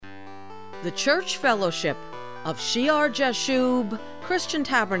The Church Fellowship of Shear Jashub Christian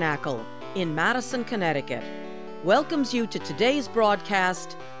Tabernacle in Madison, Connecticut welcomes you to today's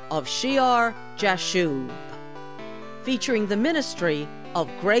broadcast of Shear Jashub, featuring the ministry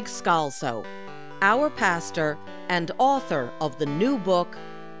of Greg Scalzo, our pastor and author of the new book,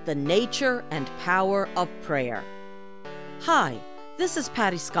 The Nature and Power of Prayer. Hi, this is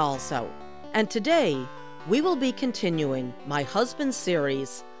Patty Scalzo, and today we will be continuing my husband's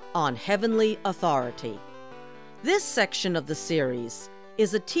series on heavenly authority. This section of the series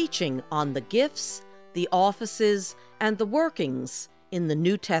is a teaching on the gifts, the offices, and the workings in the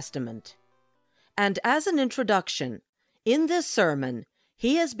New Testament. And as an introduction, in this sermon,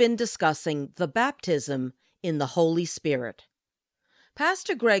 he has been discussing the baptism in the Holy Spirit.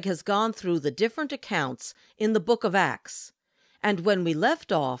 Pastor Greg has gone through the different accounts in the book of Acts, and when we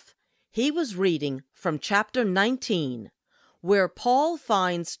left off, he was reading from chapter 19, where Paul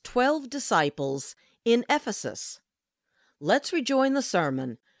finds 12 disciples in Ephesus. Let's rejoin the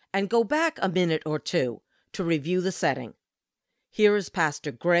sermon and go back a minute or two to review the setting. Here is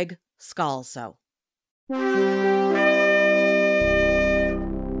Pastor Greg Scalzo.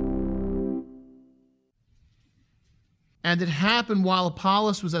 And it happened while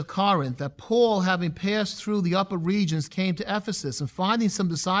Apollos was at Corinth that Paul, having passed through the upper regions, came to Ephesus, and finding some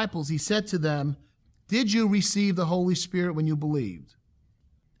disciples, he said to them, "Did you receive the Holy Spirit when you believed?"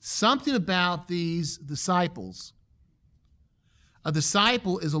 Something about these disciples. A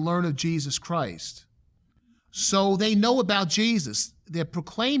disciple is a learner of Jesus Christ. So they know about Jesus. They're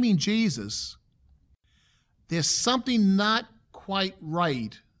proclaiming Jesus. There's something not quite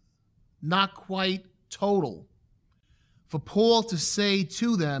right, not quite total, for Paul to say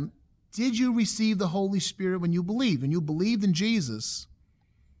to them, "Did you receive the Holy Spirit when you believed?" When you believed in Jesus,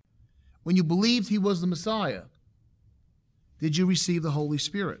 when you believed he was the Messiah, did you receive the Holy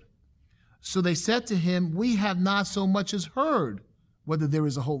Spirit? So they said to him, "We have not so much as heard whether there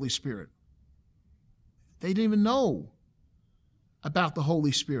is a Holy Spirit." They didn't even know about the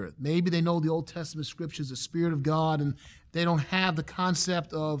Holy Spirit. Maybe they know the Old Testament scriptures, the Spirit of God, and they don't have the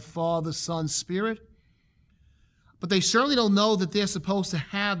concept of Father, Son, Spirit. But they certainly don't know that they're supposed to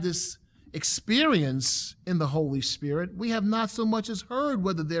have this experience in the Holy Spirit. "We have not so much as heard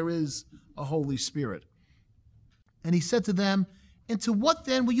whether there is a Holy Spirit." And he said to them, "Into what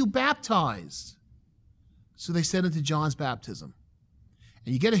then were you baptized?" So they said, "Into John's baptism."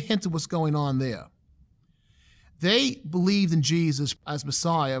 And you get a hint of what's going on there. They believed in Jesus as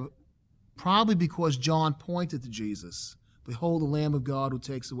Messiah, probably because John pointed to Jesus. "Behold the Lamb of God who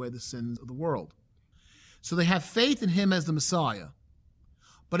takes away the sins of the world." So they have faith in him as the Messiah.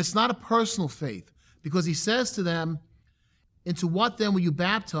 But it's not a personal faith, because he says to them, "Into what then were you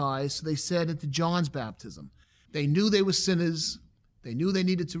baptized?" So they said, "Into John's baptism." They knew they were sinners. They knew they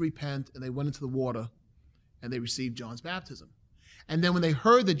needed to repent, and they went into the water, and they received John's baptism. And then when they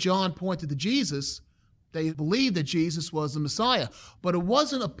heard that John pointed to Jesus, they believed that Jesus was the Messiah. But it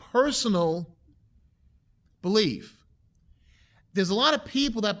wasn't a personal belief. There's a lot of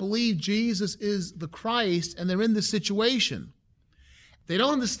people that believe Jesus is the Christ, and they're in this situation. They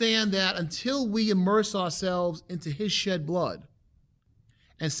don't understand that until we immerse ourselves into his shed blood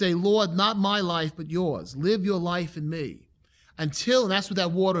and say, "Lord, not my life, but yours. Live your life in me." And that's what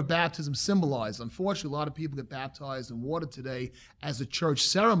that water baptism symbolized. Unfortunately, a lot of people get baptized in water today as a church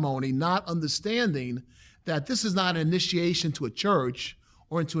ceremony, not understanding that this is not an initiation to a church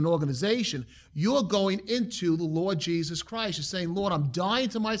or into an organization. You're going into the Lord Jesus Christ. You're saying, "Lord, I'm dying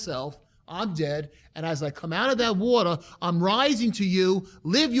to myself. I'm dead. And as I come out of that water, I'm rising to you.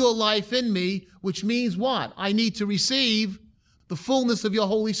 Live your life in me," which means what? I need to receive the fullness of your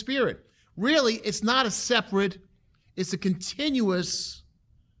Holy Spirit. Really, it's not a separate, it's a continuous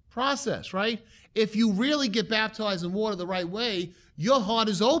process, right? If you really get baptized in water the right way, your heart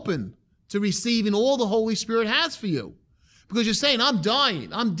is open to receiving all the Holy Spirit has for you. Because you're saying, "I'm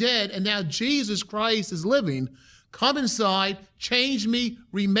dying, I'm dead, and now Jesus Christ is living. Come inside, change me,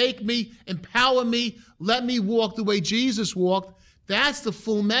 remake me, empower me, let me walk the way Jesus walked." That's the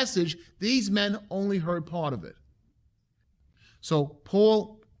full message. These men only heard part of it. So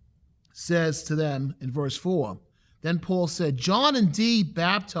Paul says to them in verse 4, then Paul said, "John indeed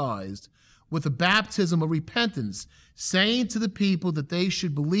baptized with a baptism of repentance, saying to the people that they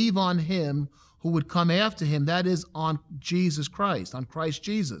should believe on him who would come after him, that is, on Jesus Christ, on Christ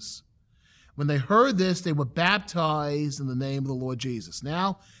Jesus. When they heard this, they were baptized in the name of the Lord Jesus."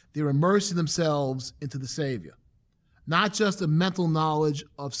 Now they're immersing themselves into the Savior. Not just a mental knowledge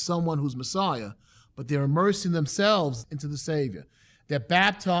of someone who's Messiah, but they're immersing themselves into the Savior. They're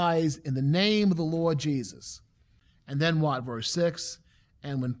baptized in the name of the Lord Jesus. And then what? Verse 6,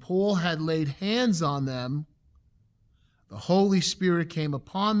 And when Paul had laid hands on them, the Holy Spirit came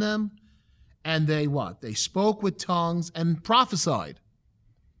upon them, and they what? They spoke with tongues and prophesied.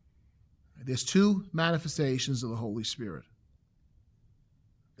 There's two manifestations of the Holy Spirit.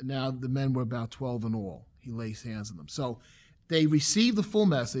 Now the men were about 12 in all. He lays hands on them. So they receive the full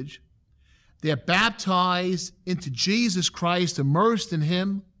message. They're baptized into Jesus Christ, immersed in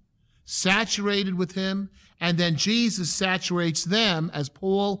him, saturated with him, and then Jesus saturates them as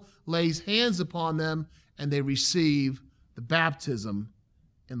Paul lays hands upon them, and they receive the baptism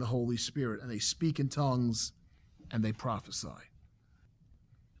in the Holy Spirit, and they speak in tongues, and they prophesy.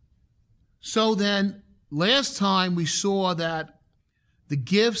 So then, last time we saw that the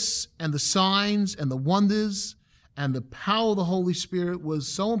gifts and the signs and the wonders and the power of the Holy Spirit was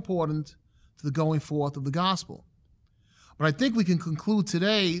so important to the going forth of the gospel. But I think we can conclude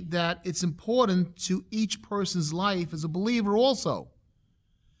today that it's important to each person's life as a believer also.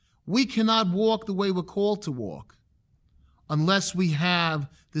 We cannot walk the way we're called to walk unless we have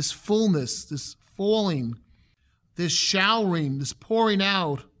this fullness, this falling, this showering, this pouring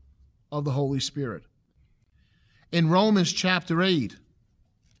out of the Holy Spirit. In Romans chapter 8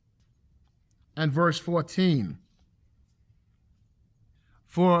 and verse 14,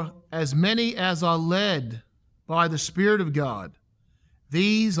 for as many as are led by the Spirit of God,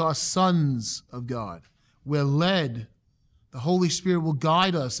 these are sons of God. We're led. The Holy Spirit will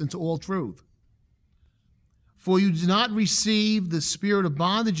guide us into all truth. For you do not receive the spirit of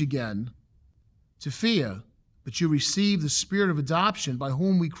bondage again to fear, but you receive the spirit of adoption, by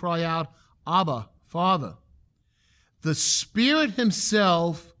whom we cry out, Abba, Father. The Spirit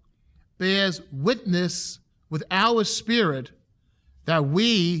himself bears witness with our spirit that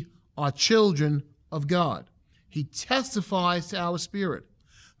we are children of God. He testifies to our spirit.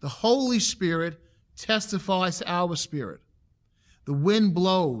 The Holy Spirit testifies to our spirit. The wind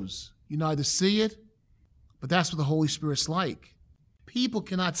blows. You neither see it, but that's what the Holy Spirit's like. People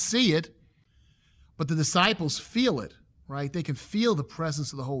cannot see it, but the disciples feel it, right? They can feel the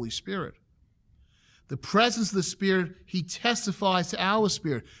presence of the Holy Spirit. The presence of the Spirit, he testifies to our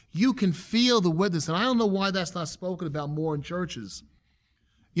spirit. You can feel the witness, and I don't know why that's not spoken about more in churches.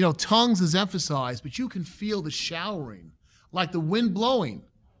 You know, tongues is emphasized, but you can feel the showering, like the wind blowing.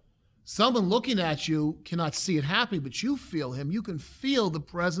 Someone looking at you cannot see it happening, but you feel him. You can feel the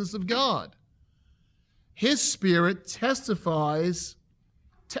presence of God. His Spirit testifies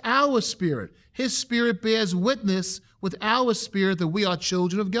to our spirit. His Spirit bears witness with our spirit that we are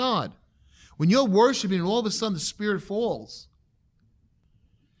children of God. When you're worshiping and all of a sudden the Spirit falls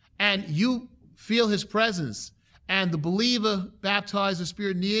and you feel his presence, and the believer baptized in the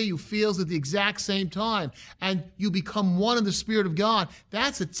Spirit near you feels at the exact same time, and you become one in the Spirit of God,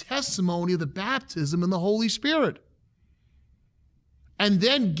 that's a testimony of the baptism in the Holy Spirit. And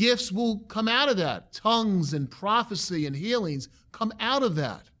then gifts will come out of that. Tongues and prophecy and healings come out of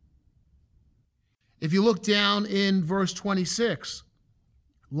that. If you look down in verse 26,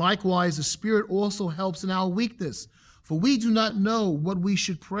 likewise, the Spirit also helps in our weakness, for we do not know what we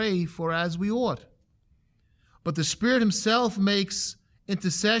should pray for as we ought. But the Spirit himself makes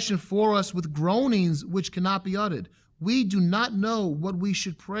intercession for us with groanings which cannot be uttered. We do not know what we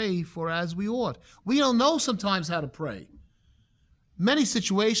should pray for as we ought. We don't know sometimes how to pray. Many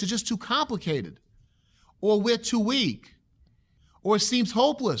situations are just too complicated, or we're too weak, or it seems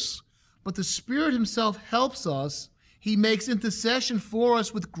hopeless. But the Spirit himself helps us. He makes intercession for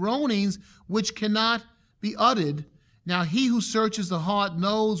us with groanings which cannot be uttered. Now he who searches the heart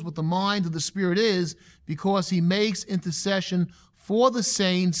knows what the mind of the Spirit is, because he makes intercession for the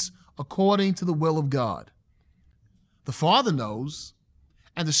saints according to the will of God. The Father knows,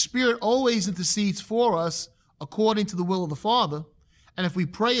 and the Spirit always intercedes for us according to the will of the Father. And if we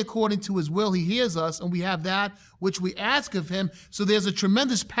pray according to his will, he hears us, and we have that which we ask of him. So there's a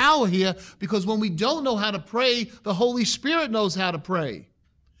tremendous power here, because when we don't know how to pray, the Holy Spirit knows how to pray.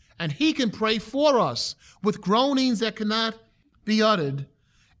 And he can pray for us with groanings that cannot be uttered.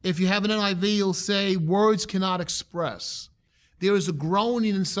 If you have an NIV, you'll say, words cannot express. There is a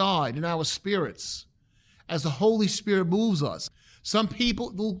groaning inside in our spirits as the Holy Spirit moves us. Some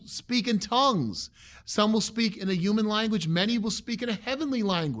people will speak in tongues. Some will speak in a human language. Many will speak in a heavenly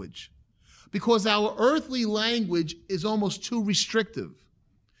language, because our earthly language is almost too restrictive.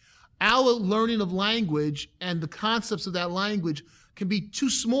 Our learning of language and the concepts of that language can be too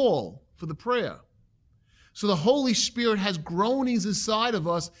small for the prayer. So the Holy Spirit has groanings inside of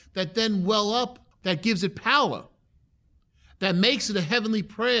us that then well up, that gives it power, that makes it a heavenly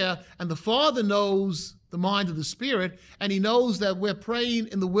prayer. And the Father knows the mind of the Spirit, and he knows that we're praying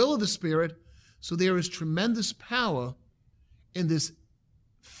in the will of the Spirit. So there is tremendous power in this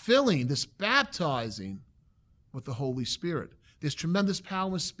filling, this baptizing with the Holy Spirit. There's tremendous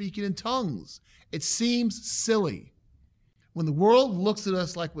power in speaking in tongues. It seems silly. When the world looks at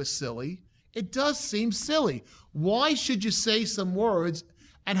us like we're silly, it does seem silly. Why should you say some words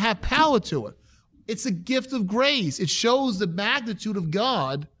and have power to it? It's a gift of grace. It shows the magnitude of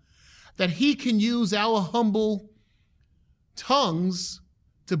God, that he can use our humble tongues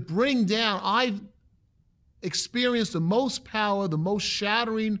to bring down. I've experienced the most power, the most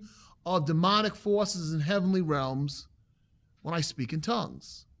shattering of demonic forces in heavenly realms when I speak in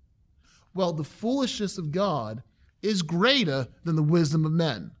tongues. Well, the foolishness of God is greater than the wisdom of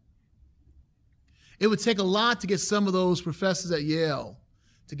men. It would take a lot to get some of those professors at Yale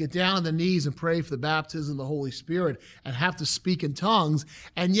to get down on their knees and pray for the baptism of the Holy Spirit and have to speak in tongues,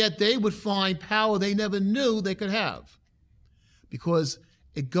 and yet they would find power they never knew they could have, because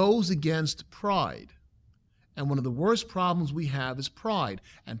it goes against pride. And one of the worst problems we have is pride,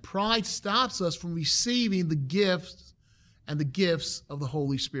 and pride stops us from receiving the gifts and the gifts of the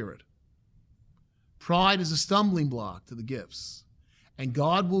Holy Spirit. Pride is a stumbling block to the gifts. And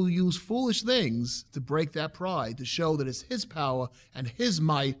God will use foolish things to break that pride, to show that it's his power and his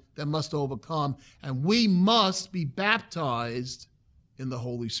might that must overcome. And we must be baptized in the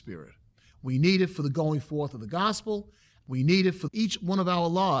Holy Spirit. We need it for the going forth of the gospel. We need it for each one of our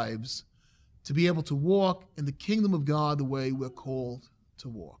lives to be able to walk in the kingdom of God the way we're called to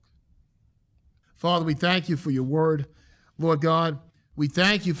walk. Father, we thank you for your word. Lord God, we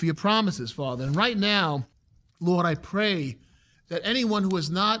thank you for your promises, Father. And right now, Lord, I pray that anyone who has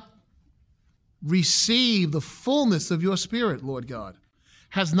not received the fullness of your Spirit, Lord God,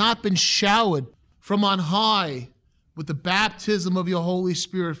 has not been showered from on high with the baptism of your Holy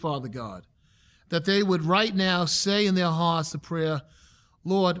Spirit, Father God, that they would right now say in their hearts the prayer,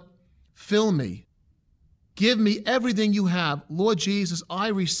 Lord, fill me. Give me everything you have. Lord Jesus, I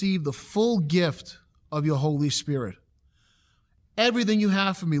receive the full gift of your Holy Spirit. Everything you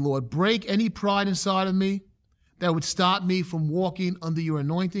have for me, Lord. Break any pride inside of me that would stop me from walking under your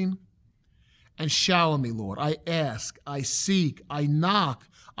anointing, and shower me, Lord. I ask, I seek, I knock,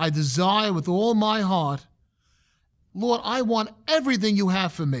 I desire with all my heart. Lord, I want everything you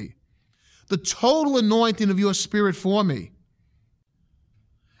have for me, the total anointing of your Spirit for me.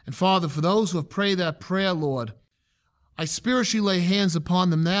 And Father, for those who have prayed that prayer, Lord, I spiritually lay hands upon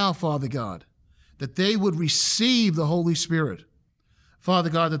them now, Father God, that they would receive the Holy Spirit.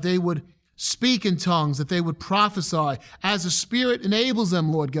 Father God, that they would speak in tongues, that they would prophesy as the Spirit enables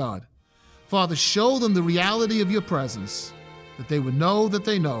them, Lord God. Father, show them the reality of your presence, that they would know that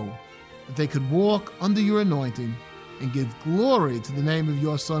they could walk under your anointing and give glory to the name of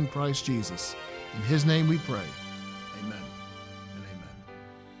your Son, Christ Jesus. In his name we pray. Amen and amen.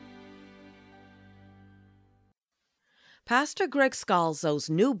 Pastor Greg Scalzo's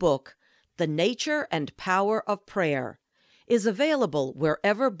new book, The Nature and Power of Prayer, is available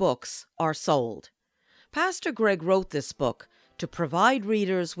wherever books are sold. Pastor Greg wrote this book to provide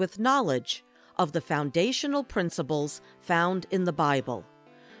readers with knowledge of the foundational principles found in the Bible,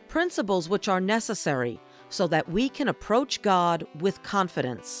 principles which are necessary so that we can approach God with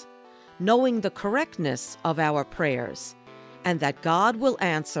confidence, knowing the correctness of our prayers, and that God will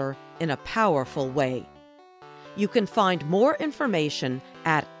answer in a powerful way. You can find more information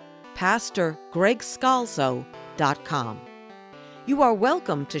at PastorGregScalzo.com. You are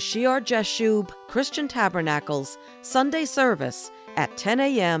welcome to Shear Jashub Christian Tabernacle's Sunday service at 10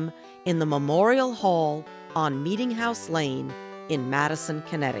 a.m. in the Memorial Hall on Meeting House Lane in Madison,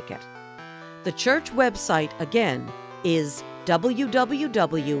 Connecticut. The church website, again, is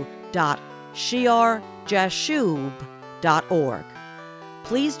www.shearjashub.org.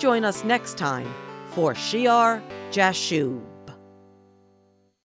 Please join us next time for Shear Jashub.